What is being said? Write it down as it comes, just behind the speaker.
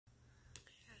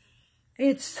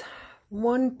It's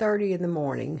 1:30 in the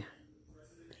morning,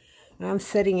 and I'm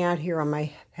sitting out here on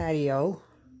my patio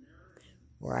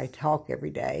where I talk every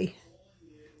day,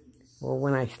 or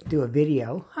when I do a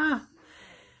video,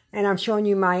 and I'm showing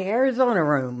you my Arizona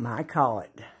room, I call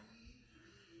it.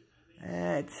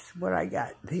 That's what I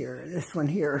got here, this one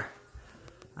here.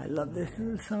 I love this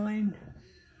little sign.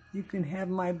 You can have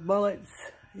my bullets.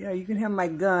 Yeah, you can have my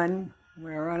gun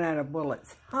when I run out of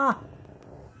bullets.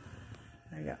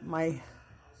 I got my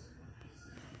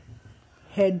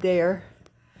head there.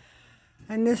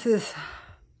 And this is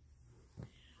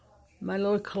my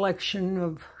little collection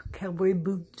of cowboy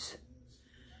boots.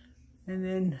 And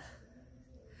then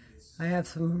I have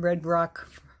some red rock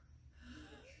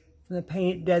from the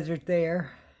Painted Desert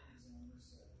there.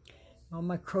 All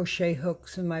my crochet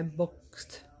hooks and my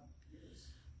books.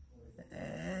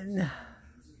 And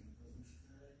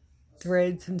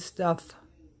threads and stuff.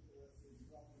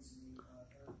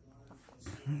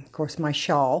 Of course, my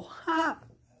shawl.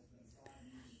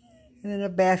 And then a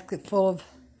basket full of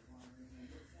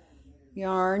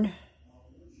yarn.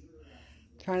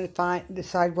 Trying to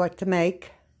decide what to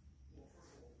make.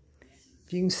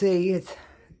 If you can see, it's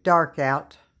dark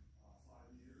out.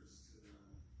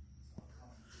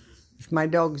 It's my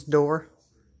dog's door.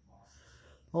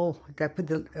 Oh, did I put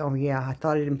the... Oh, yeah, I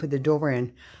thought I didn't put the door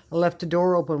in. I left the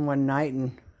door open one night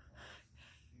and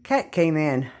cat came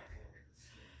in.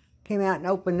 Came out and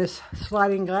opened this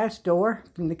sliding glass door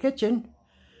from the kitchen.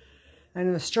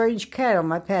 And a strange cat on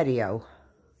my patio.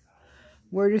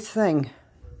 Weirdest thing.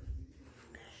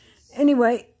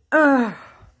 Anyway, I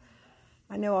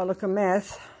know I look a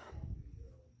mess.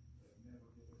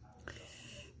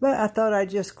 But I thought I'd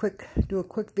just do a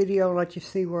quick video and let you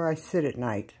see where I sit at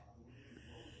night.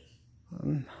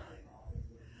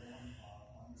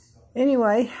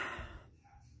 Anyway,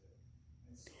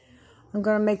 I'm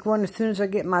going to make one as soon as I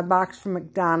get my box from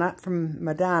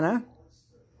Madonna.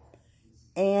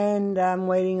 And I'm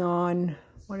waiting on,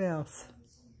 what else?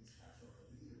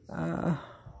 I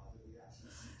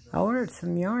ordered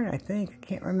some yarn, I think. I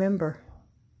can't remember.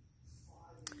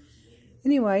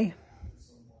 Anyway,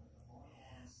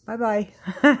 bye-bye.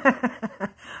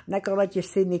 I'm not going to let you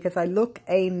see me because I look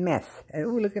a mess.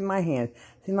 Oh, look at my hands.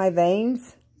 See my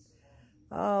veins?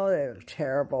 Oh, they're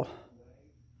terrible.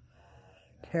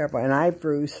 Terrible. And I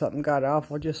bruised. Something got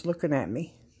awful just looking at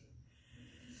me.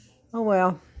 Oh,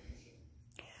 well.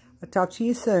 I'll talk to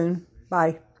you soon.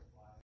 Bye.